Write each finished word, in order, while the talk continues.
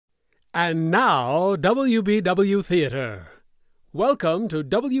And now, WBW Theater. Welcome to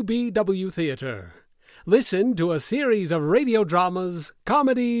WBW Theater. Listen to a series of radio dramas,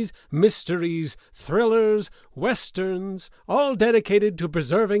 comedies, mysteries, thrillers, westerns, all dedicated to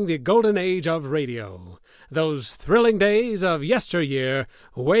preserving the golden age of radio. Those thrilling days of yesteryear,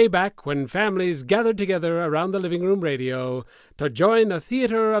 way back when families gathered together around the living room radio to join the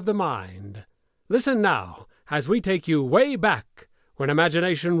theater of the mind. Listen now as we take you way back when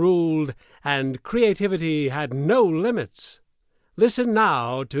imagination ruled and creativity had no limits. Listen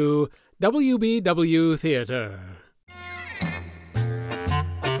now to WBW Theater.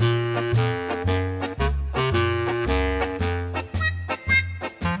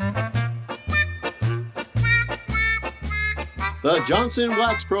 The Johnson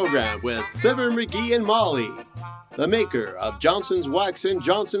Wax Program with Fibber McGee and Molly. The maker of Johnson's Wax and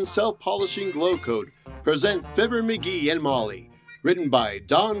Johnson's Self-Polishing Glow Coat present Fibber McGee and Molly. Written by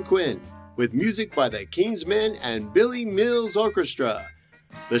Don Quinn, with music by the Kingsmen and Billy Mills Orchestra.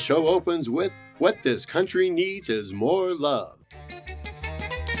 The show opens with What This Country Needs Is More Love.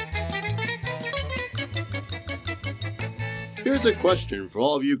 Here's a question for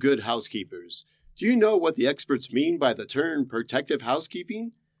all of you good housekeepers. Do you know what the experts mean by the term protective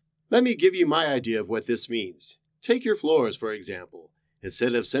housekeeping? Let me give you my idea of what this means. Take your floors, for example.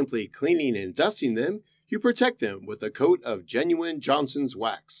 Instead of simply cleaning and dusting them, you protect them with a coat of genuine Johnson's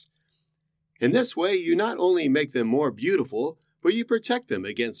wax. In this way, you not only make them more beautiful, but you protect them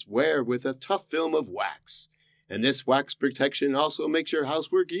against wear with a tough film of wax. And this wax protection also makes your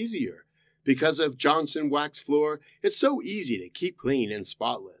housework easier. Because of Johnson Wax Floor, it's so easy to keep clean and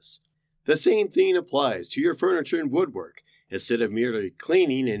spotless. The same thing applies to your furniture and woodwork. Instead of merely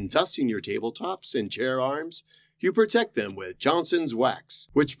cleaning and dusting your tabletops and chair arms, you protect them with Johnson's Wax,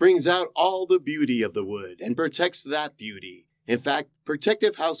 which brings out all the beauty of the wood and protects that beauty. In fact,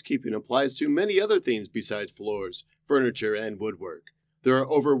 protective housekeeping applies to many other things besides floors, furniture, and woodwork. There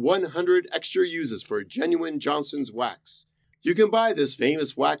are over 100 extra uses for genuine Johnson's Wax. You can buy this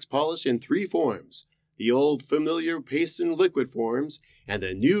famous wax polish in 3 forms: the old familiar paste and liquid forms, and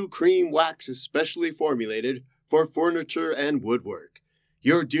the new cream wax especially formulated for furniture and woodwork.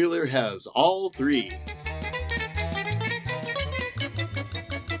 Your dealer has all 3.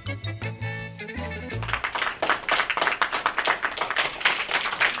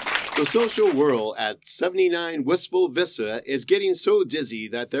 The social whirl at 79 Wistful Vista is getting so dizzy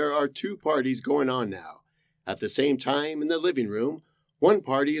that there are 2 parties going on now. At the same time, in the living room, one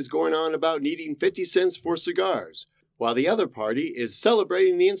party is going on about needing 50 cents for cigars, while the other party is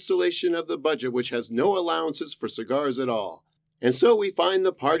celebrating the installation of the budget which has no allowances for cigars at all. And so we find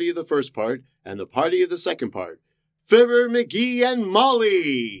the party of the first part and the party of the second part. Fibber McGee and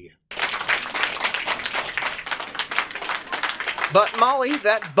Molly! But, Molly,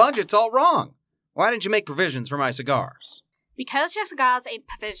 that budget's all wrong. Why didn't you make provisions for my cigars? Because your cigars ain't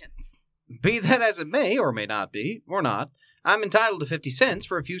provisions. Be that as it may, or may not be, or not, I'm entitled to 50 cents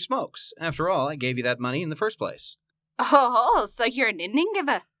for a few smokes. After all, I gave you that money in the first place. Oh, so you're an Indian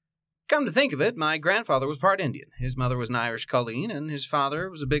giver? Come to think of it, my grandfather was part Indian. His mother was an Irish Colleen, and his father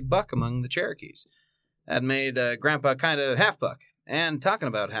was a big buck among the Cherokees. That made Grandpa kind of half-buck. And talking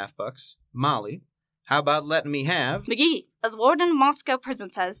about half-bucks, Molly, how about letting me have... McGee, as warden of Moscow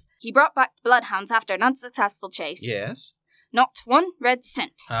prison says, he brought back the bloodhounds after an unsuccessful chase. Yes? Not 1 red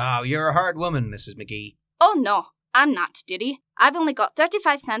cent. Oh, you're a hard woman, Mrs. McGee. Oh, no, I'm not, Diddy. I've only got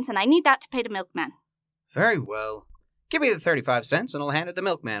 35 cents, and I need that to pay the milkman. Very well. Give me the 35 cents, and I'll hand it to the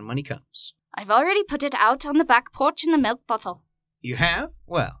milkman when he comes. I've already put it out on the back porch in the milk bottle. You have?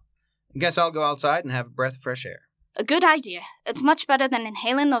 Well, I guess I'll go outside and have a breath of fresh air. A good idea. It's much better than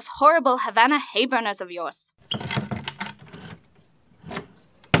inhaling those horrible Havana hay burners of yours.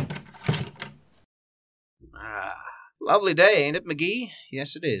 Ah, lovely day, ain't it, McGee?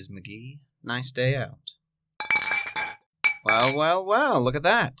 Yes, it is, McGee. Nice day out. Well, well, well, look at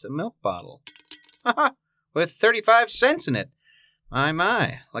that. A milk bottle. With 35 cents in it.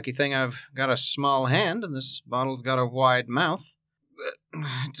 My. Lucky thing I've got a small hand and this bottle's got a wide mouth.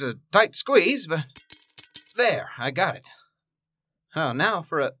 It's a tight squeeze, but... There, I got it. Oh, now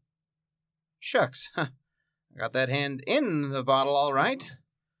for a... Shucks. I got that hand in the bottle all right.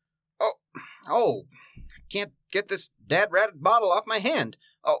 Oh, I can't get this dad-ratted bottle off my hand.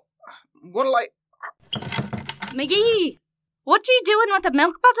 Oh, what'll I... McGee, what are you doing with a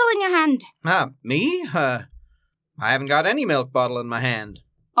milk bottle in your hand? Me? I haven't got any milk bottle in my hand.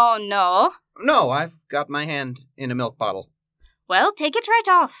 Oh, no? No, I've got my hand in a milk bottle. Well, take it right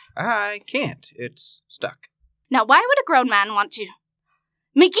off. I can't. It's stuck. Now, why would a grown man want you?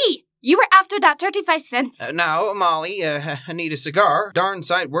 McGee, You were after that 35 cents. Now, Molly, I need a cigar. Darn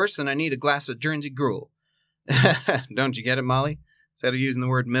sight worse than I need a glass of Guernsey gruel. Don't you get it, Molly? Instead of using the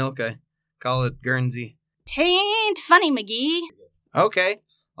word milk, I call it Guernsey. Tain't funny, McGee. Okay,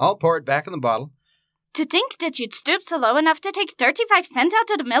 I'll pour it back in the bottle. To think that you'd stoop so low enough to take 35 cents out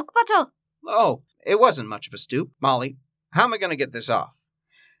of the milk bottle. Oh, it wasn't much of a stoop. Molly, how am I going to get this off?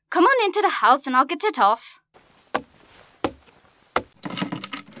 Come on into the house and I'll get it off.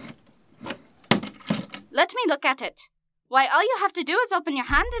 Let me look at it. Why, all you have to do is open your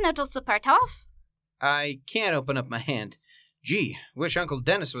hand and it'll slip right off. I can't open up my hand. Gee, wish Uncle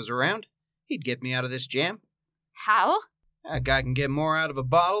Dennis was around. He'd get me out of this jam. How? A guy can get more out of a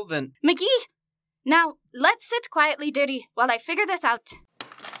bottle than... McGee, now let's sit quietly, Dirty, while I figure this out.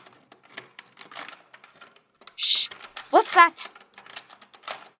 Shh! What's that?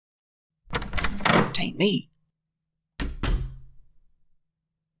 Tain't me.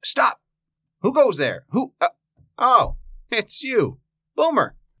 Stop! Who goes there? Who? Oh, it's you.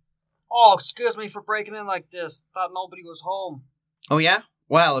 Boomer. Oh, excuse me for breaking in like this. Thought nobody was home. Oh, yeah?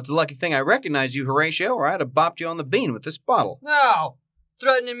 Well, it's a lucky thing I recognized you, Horatio, or I'd have bopped you on the bean with this bottle. No!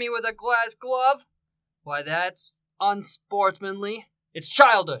 Threatening me with a glass glove? Why, that's unsportsmanly. It's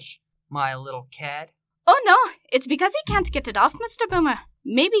childish, my little cat. Oh, no, it's because he can't get it off, Mr. Boomer.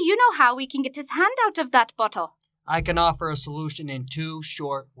 Maybe you know how we can get his hand out of that bottle. I can offer a solution in 2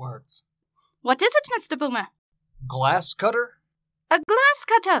 short words. What is it, Mr. Boomer? Glass cutter? A glass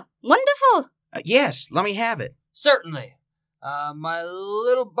cutter. Wonderful. Yes, let me have it. Certainly. My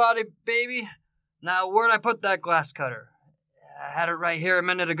little body baby. Now, where'd I put that glass cutter? I had it right here a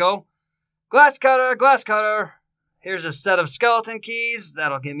minute ago. Glass cutter, glass cutter. Here's a set of skeleton keys.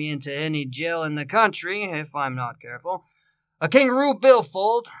 That'll get me into any jail in the country, if I'm not careful. A kangaroo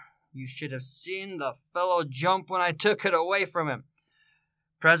billfold. You should have seen the fellow jump when I took it away from him.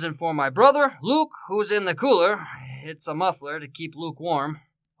 Present for my brother, Luke, who's in the cooler. It's a muffler to keep Luke warm.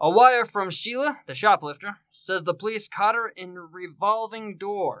 A wire from Sheila, the shoplifter, says the police caught her in a revolving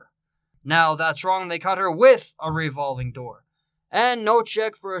door. Now, that's wrong. They caught her with a revolving door. And no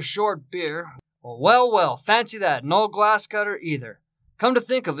check for a short beer. Well, fancy that. No glass cutter either. Come to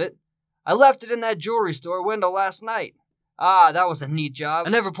think of it, I left it in that jewelry store window last night. Ah, that was a neat job. I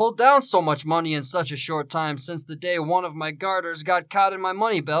never pulled down so much money in such a short time since the day one of my garters got caught in my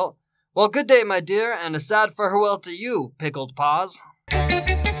money belt. Well, good day, my dear, and a sad farewell to you, Pickled Paws.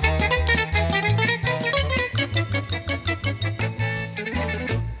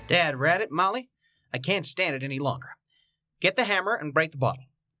 Dad, rat it, Molly. I can't stand it any longer. Get the hammer and break the bottle.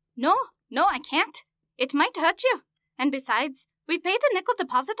 No, I can't. It might hurt you. And besides, we paid a nickel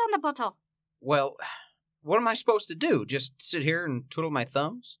deposit on the bottle. Well, what am I supposed to do? Just sit here and twiddle my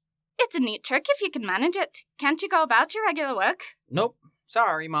thumbs? It's a neat trick if you can manage it. Can't you go about your regular work? Nope.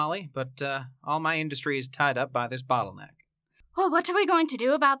 Sorry, Molly, but all my industry is tied up by this bottleneck. Well, what are we going to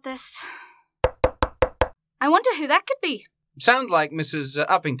do about this? I wonder who that could be. Sounds like Mrs.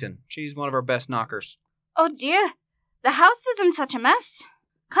 Uppington. She's one of our best knockers. Oh, dear. The house is in such a mess.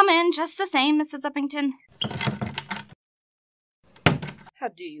 Come in just the same, Mrs. Uppington. How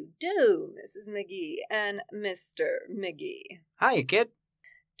do you do, Mrs. McGee and Mr. McGee? Hiya, kid.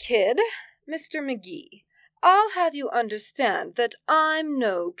 Kid, Mr. McGee, I'll have you understand that I'm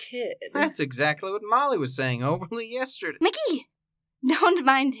no kid. That's exactly what Molly was saying overly yesterday. McGee! Don't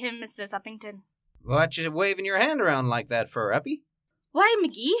mind him, Mrs. Uppington. What you waving your hand around like that for, Uppy? Why,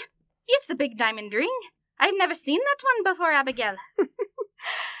 McGee, it's a big diamond ring. I've never seen that one before, Abigail.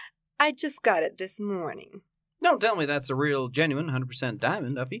 I just got it this morning. Don't tell me that's a real, genuine, 100%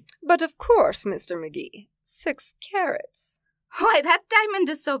 diamond, Uppy. But of course, Mr. McGee, 6 carats. Why, that diamond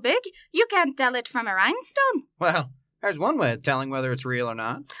is so big, you can't tell it from a rhinestone. Well, there's one way of telling whether it's real or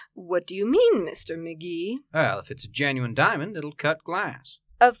not. What do you mean, Mr. McGee? Well, if it's a genuine diamond, it'll cut glass.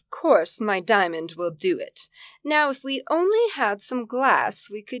 Of course my diamond will do it. Now, if we only had some glass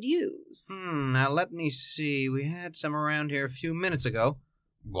we could use. Now let me see. We had some around here a few minutes ago.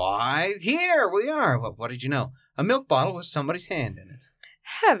 Why, here we are. What did you know? A milk bottle with somebody's hand in it.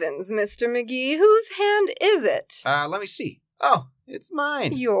 Heavens, Mr. McGee, whose hand is it? Let me see. Oh, it's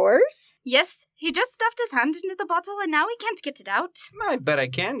mine. Yours? Yes, he just stuffed his hand into the bottle and now he can't get it out. I bet I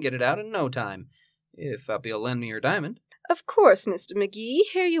can get it out in no time. If Uppy'll lend me your diamond. Of course, Mr. McGee.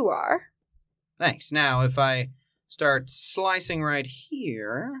 Here you are. Thanks. Now, if I start slicing right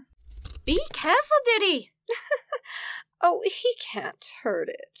here... Be careful, Diddy. Oh, he can't hurt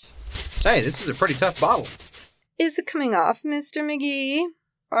it. Say, this is a pretty tough bottle. Is it coming off, Mr. McGee?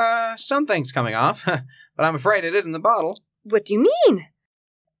 Something's coming off, but I'm afraid it isn't the bottle. What do you mean?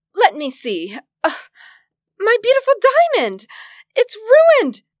 Let me see. My beautiful diamond! It's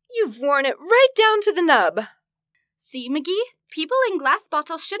ruined! You've worn it right down to the nub. See, McGee? People in glass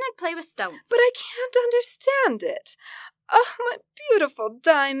bottles shouldn't play with stones. But I can't understand it. Oh, my beautiful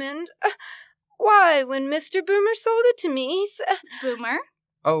diamond. Why, when Mr. Boomer sold it to me, he said... Boomer?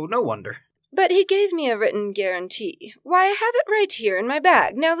 Oh, no wonder. But he gave me a written guarantee. Why, I have it right here in my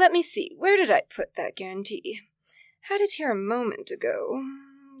bag. Now let me see. Where did I put that guarantee? Had it here a moment ago.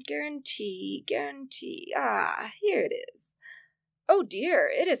 Guarantee. Ah, here it is. Oh dear,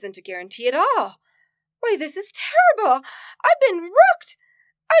 it isn't a guarantee at all. Why, this is terrible. I've been rooked.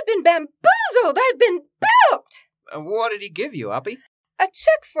 I've been bamboozled. I've been bilked. What did he give you, Uppy? A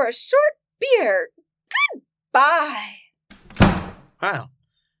check for a short beer. Goodbye. Well,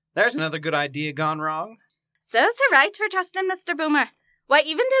 there's another good idea gone wrong. Serves her right for trusting Mr. Boomer. Why,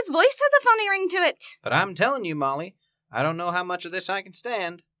 even his voice has a funny ring to it. But I'm telling you, Molly, I don't know how much of this I can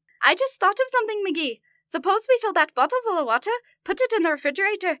stand. I just thought of something, McGee. Suppose we fill that bottle full of water, put it in the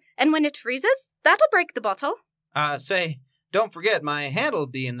refrigerator, and when it freezes, that'll break the bottle. Say, don't forget my hand'll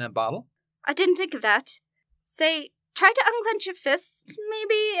be in the bottle. I didn't think of that. Say, try to unclench your fist,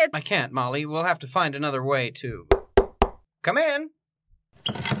 maybe it... I can't, Molly. We'll have to find another way to... Come in.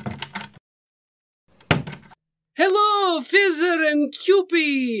 Hello, Fizzer and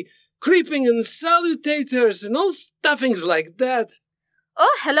Cupie! Creeping and salutators and all stuffings like that.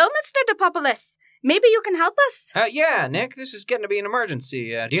 Oh, hello, Mr. Depopoulos. Maybe you can help us? Yeah, Nick, this is getting to be an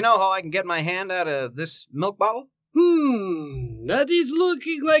emergency. Do you know how I can get my hand out of this milk bottle? That is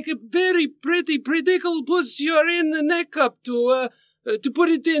looking like a very pretty predicle puss you're in the neck up to put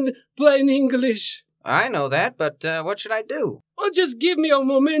it in plain English. I know that, but what should I do? Oh, just give me a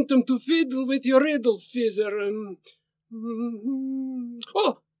momentum to fiddle with your riddle, Fizzer.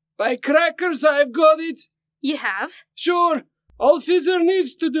 Oh, by crackers, I've got it. You have? Sure. All Fizzer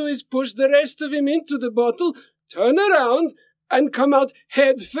needs to do is push the rest of him into the bottle, turn around, and come out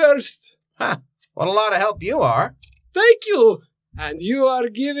head first. Huh. What a lot of help you are. Thank you. And you are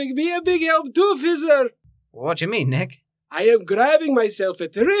giving me a big help too, Fizzer. What you mean, Nick? I am grabbing myself a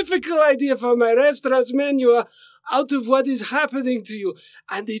terrific idea for my restaurant's menu out of what is happening to you,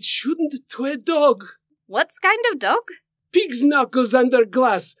 and it shouldn't to a dog. What kind of dog? Pig's knuckles under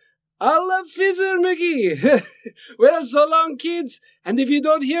glass. I love Fizzer McGee. Well, so long, kids. And if you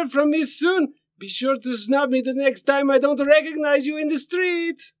don't hear from me soon, be sure to snub me the next time I don't recognize you in the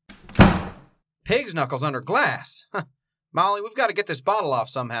street. Pig's knuckles under glass. Molly, we've got to get this bottle off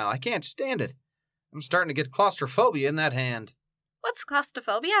somehow. I can't stand it. I'm starting to get claustrophobia in that hand. What's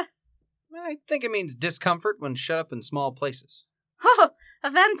claustrophobia? I think it means discomfort when shut up in small places. Oh,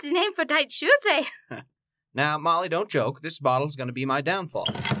 a fancy name for tight shoes, eh? Now, Molly, don't joke. This bottle's going to be my downfall.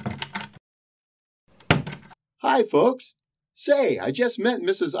 Hi, folks. Say, I just met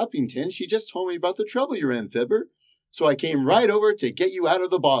Mrs. Uppington. She just told me about the trouble you're in, Fibber. So I came right over to get you out of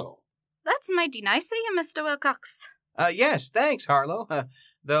the bottle. That's mighty nice of you, Mr. Wilcox. Yes, thanks, Harlow.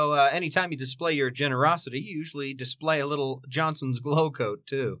 Though anytime you display your generosity, you usually display a little Johnson's Glow Coat,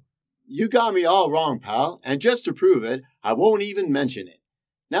 too. You got me all wrong, pal. And just to prove it, I won't even mention it.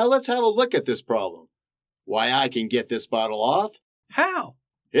 Now let's have a look at this problem. Why, I can get this bottle off. How?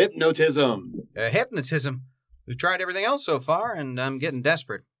 Hypnotism. Hypnotism. We've tried everything else so far, and I'm getting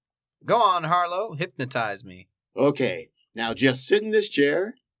desperate. Go on, Harlow. Hypnotize me. Okay, now just sit in this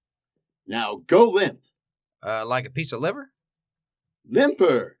chair. Now go limp. Like a piece of liver?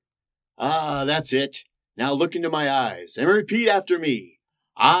 Limper. Ah, that's it. Now look into my eyes and repeat after me.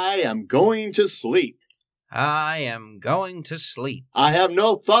 I am going to sleep. I am going to sleep. I have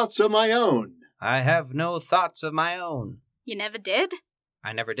no thoughts of my own. I have no thoughts of my own. You never did?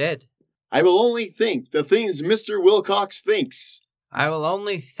 I never did. I will only think the things Mr. Wilcox thinks. I will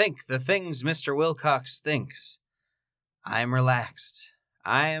only think the things Mr. Wilcox thinks. I am relaxed.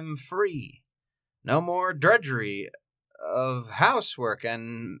 I am free. No more drudgery of housework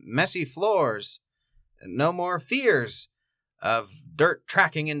and messy floors. No more fears of dirt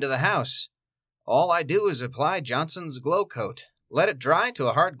tracking into the house. All I do is apply Johnson's Glow Coat, let it dry to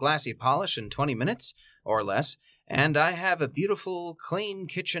a hard glassy polish in 20 minutes or less, and I have a beautiful, clean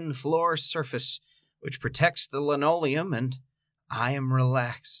kitchen floor surface which protects the linoleum, and I am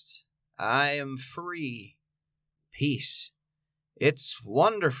relaxed. I am free. Peace. It's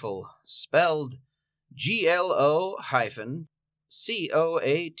wonderful, spelled GLO-COAT.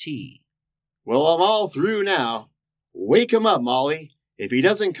 Well, I'm all through now. Wake him up, Molly. If he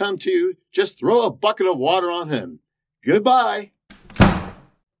doesn't come to, just throw a bucket of water on him. Goodbye.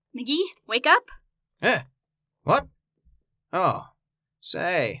 McGee, wake up. What? Oh,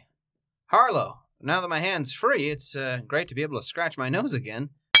 say. Harlow, now that my hand's free, it's great to be able to scratch my nose again.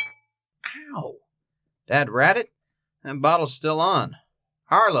 Ow. Dad rat it? That bottle's still on.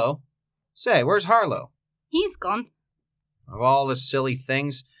 Harlow? Say, where's Harlow? He's gone. Of all the silly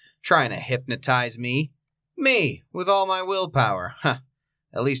things, trying to hypnotize me. Me, with all my willpower. Huh.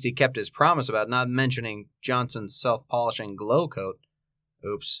 At least he kept his promise about not mentioning Johnson's self-polishing glow coat.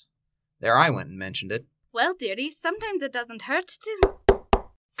 Oops. There I went and mentioned it. Well, dearie, sometimes it doesn't hurt to...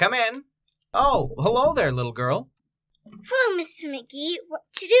 Come in. Oh, hello there, little girl. Hello, Mr. McGee. What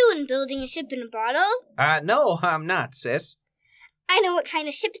you doing, building a ship in a bottle? No, I'm not, sis. I know what kind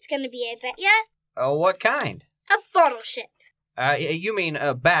of ship it's gonna be, I bet ya. Oh, what kind? A bottle ship. You mean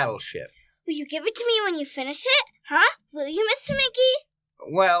a battleship? Will you give it to me when you finish it? Huh? Will you, Mr.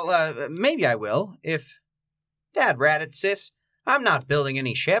 McGee? Well, maybe I will, if... Dad rat it, sis. I'm not building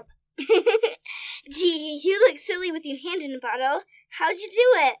any ship. Gee, you look silly with your hand in a bottle. How'd you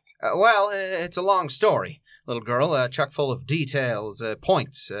do it? It's a long story, little girl, chock full of details,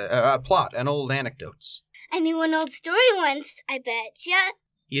 points, plot, and old anecdotes. I knew an old story once, I bet ya.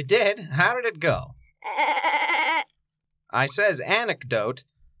 You did? How did it go? I says anecdote,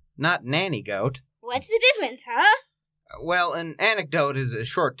 not nanny goat. What's the difference, huh? Well, an anecdote is a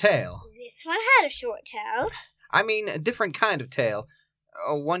short tale. This one had a short tale. I mean, a different kind of tale.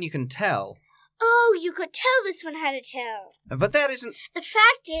 One you can tell. Oh, you could tell this one had a tell. But that isn't... The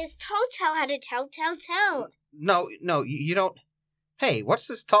fact is, Tall Tale had a tell. No, you don't... Hey, what's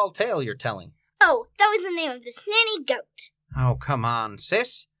this tall tale you're telling? Oh, that was the name of this nanny goat. Oh, come on,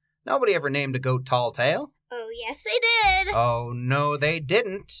 sis. Nobody ever named a goat Tall Tale. Oh, yes, they did. Oh, no, they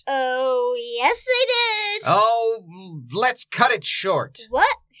didn't. Oh, yes, they did. Oh, let's cut it short.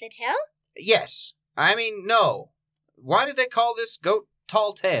 What? The tale? Yes. I mean, no. Why did they call this goat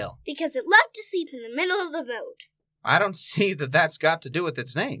Tall Tale? Because it loved to sleep in the middle of the boat. I don't see that that's got to do with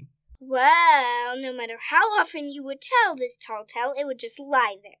its name. Well, no matter how often you would tell this tall tale, it would just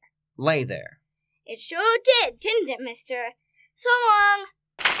lie there. Lay there. It sure did, didn't it, mister? So long.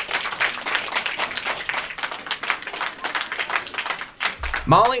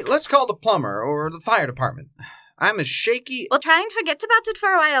 Molly, let's call the plumber or the fire department. I'm as shaky... We'll try and forget about it for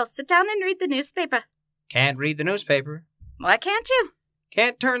a while. Sit down and read the newspaper. Can't read the newspaper. Why can't you?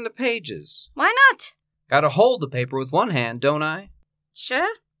 Can't turn the pages. Why not? Gotta hold the paper with one hand, don't I?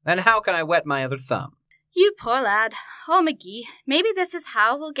 Sure. Then how can I wet my other thumb? You poor lad. Oh, McGee, maybe this is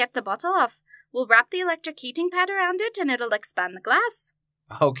how we'll get the bottle off. We'll wrap the electric heating pad around it and it'll expand the glass.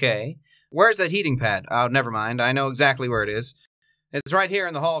 Okay. Where's that heating pad? Oh, never mind. I know exactly where it is. It's right here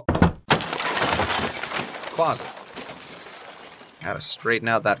in the hall closet. Gotta straighten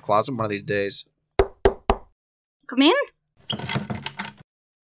out that closet one of these days. Come in.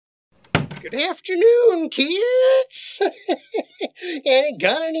 Good afternoon, kids.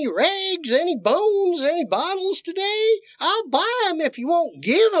 Got any rags, any bones, any bottles today? I'll buy 'em if you won't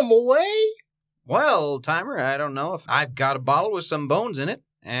give 'em away. Well, Timer, I don't know if I've got a bottle with some bones in it,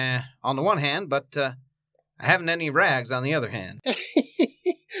 on the one hand, but I haven't any rags on the other hand.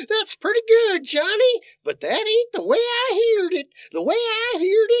 That's pretty good, Johnny, but that ain't the way I heard it. The way I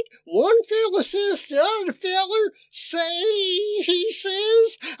heard it, one fella says to the other feller, he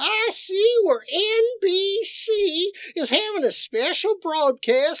says, I see where NBC is having a special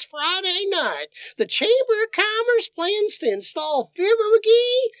broadcast Friday night. The Chamber of Commerce plans to install Fibber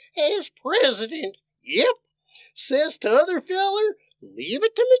McGee as president. Yep, says to other feller, leave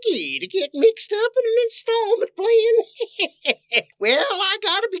it to McGee to get mixed up in an installment plan. Well, I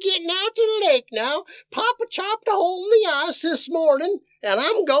gotta be getting out to the lake now. Papa chopped a hole in the ice this morning, and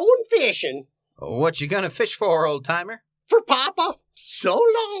I'm going fishing. What you gonna fish for, old timer? For Papa. So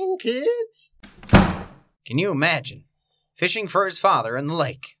long, kids. Can you imagine? Fishing for his father in the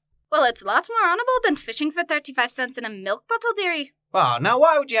lake. Well, it's lots more honorable than fishing for 35 cents in a milk bottle, dearie. Oh, now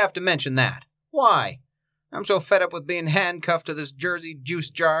why would you have to mention that? Why? I'm so fed up with being handcuffed to this Jersey juice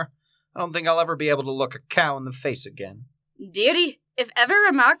jar, I don't think I'll ever be able to look a cow in the face again. Dearie, if ever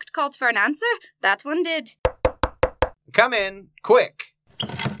remark called for an answer, that one did. Come in, quick.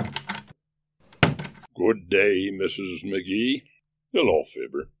 Good day, Mrs. McGee. Hello,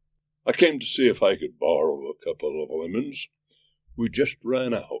 Fibber. I came to see if I could borrow a couple of lemons. We just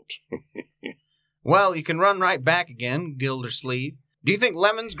ran out. Well, you can run right back again, Gildersleeve. Do you think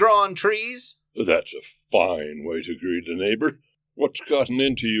lemons grow on trees? That's a fine way to greet a neighbor. What's gotten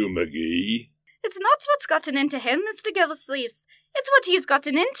into you, McGee? It's not what's gotten into him, Mr. Gildersleeves. It's what he's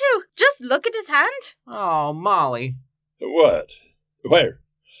gotten into. Just look at his hand. Oh, Molly. What? Where?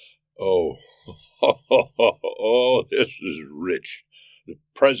 Oh, oh, this is rich. The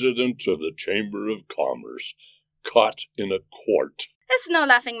president of the Chamber of Commerce, caught in a quart. It's no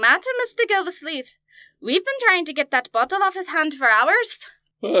laughing matter, Mr. Gildersleeve. We've been trying to get that bottle off his hand for hours.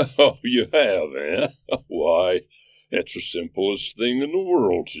 Oh, you have, eh? Why, It's the simplest thing in the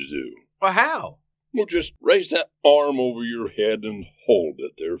world to do. Well, how? Well, just raise that arm over your head and hold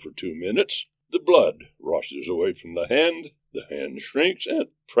it there for 2 minutes. The blood rushes away from the hand shrinks, and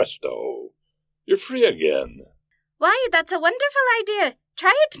presto, you're free again. Why, that's a wonderful idea.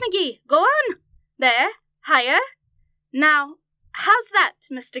 Try it, McGee. Go on. There. Higher. Now, how's that,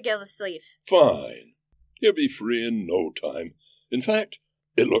 Mr. Gildersleeve? Fine. You'll be free in no time. In fact,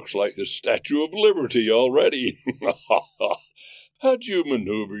 it looks like the Statue of Liberty already. How'd you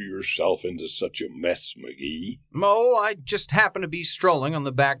maneuver yourself into such a mess, McGee? Mo, I just happened to be strolling on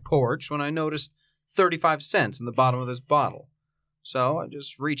the back porch when I noticed 35 cents in the bottom of this bottle. So I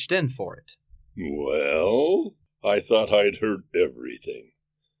just reached in for it. Well, I thought I'd heard everything.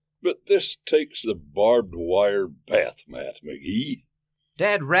 But this takes the barbed wire bath mat, McGee.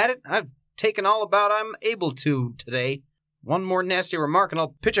 Dad Rabbit, I've taken all about I'm able to today. One more nasty remark and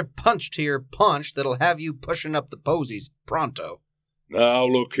I'll pitch a punch to your paunch that'll have you pushing up the posies pronto. Now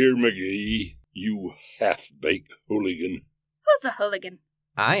look here, McGee, you half-baked hooligan. Who's a hooligan?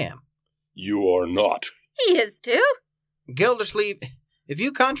 I am. You are not. He is too. Gildersleeve, if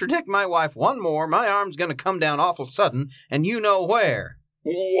you contradict my wife one more, my arm's gonna come down awful sudden, and you know where.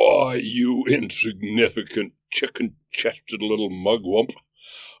 Why, you insignificant, chicken-chested little mugwump.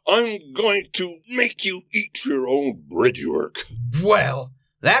 I'm going to make you eat your own bridge work. Well,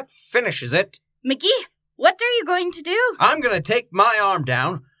 that finishes it. McGee, what are you going to do? I'm going to take my arm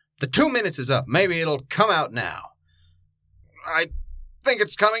down. The 2 minutes is up. Maybe it'll come out now. I think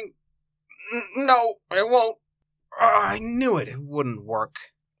it's coming. No, it won't. I knew it. It wouldn't work.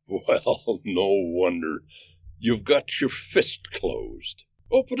 Well, no wonder. You've got your fist closed.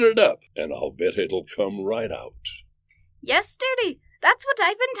 Open it up, and I'll bet it'll come right out. Yes, Sturdy. That's what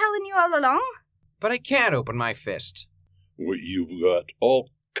I've been telling you all along. But I can't open my fist. Well, you've got all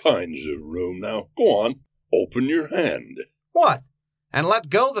kinds of room now. Go on, open your hand. What? And let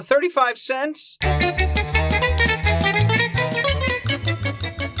go the 35 cents?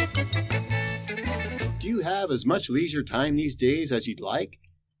 Do you have as much leisure time these days as you'd like?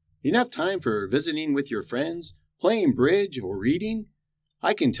 Enough time for visiting with your friends, playing bridge, or reading?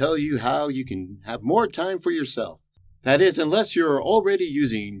 I can tell you how you can have more time for yourself. That is, unless you're already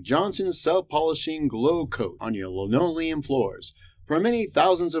using Johnson's Self-Polishing Glow Coat on your linoleum floors. For many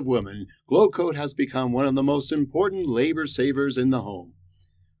thousands of women, Glow Coat has become one of the most important labor savers in the home.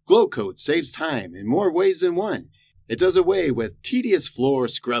 Glow Coat saves time in more ways than one. It does away with tedious floor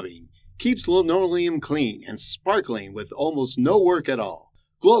scrubbing, keeps linoleum clean and sparkling with almost no work at all.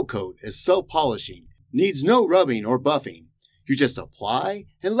 Glow Coat is self-polishing, needs no rubbing or buffing. You just apply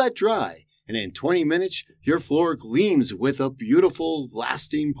and let dry, and in 20 minutes, your floor gleams with a beautiful,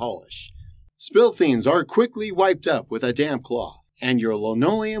 lasting polish. Spill things are quickly wiped up with a damp cloth, and your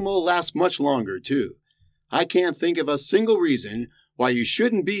linoleum will last much longer, too. I can't think of a single reason why you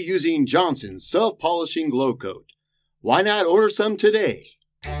shouldn't be using Johnson's Self-Polishing Glow Coat. Why not order some today?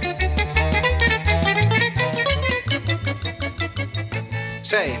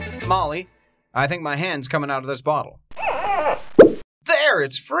 Say, Molly, I think my hand's coming out of this bottle. There,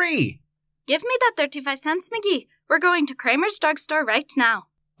 it's free! Give me that 35 cents, McGee. We're going to Kramer's drugstore right now.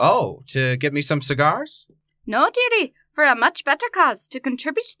 Oh, to get me some cigars? No, dearie, for a much better cause, to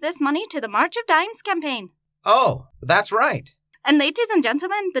contribute this money to the March of Dimes campaign. Oh, that's right. And ladies and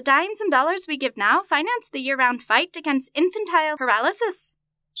gentlemen, the dimes and dollars we give now finance the year-round fight against infantile paralysis.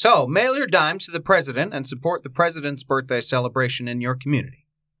 So, mail your dimes to the president and support the president's birthday celebration in your community.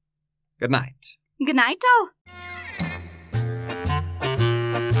 Good night. Good night, all.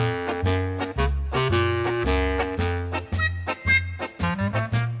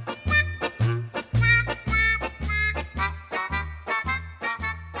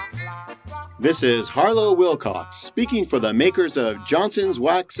 This is Harlow Wilcox speaking for the makers of Johnson's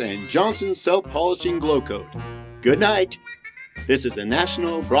Wax and Johnson's Self-Polishing Glow Coat. Good night. This is the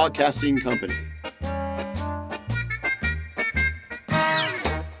National Broadcasting Company.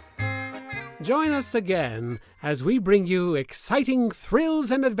 Join us again as we bring you exciting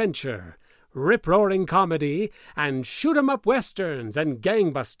thrills and adventure, rip-roaring comedy, and shoot-'em-up westerns and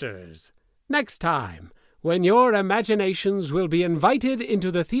gangbusters. Next time, when your imaginations will be invited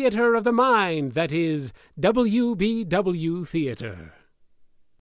into the theater of the mind that is WBW Theater.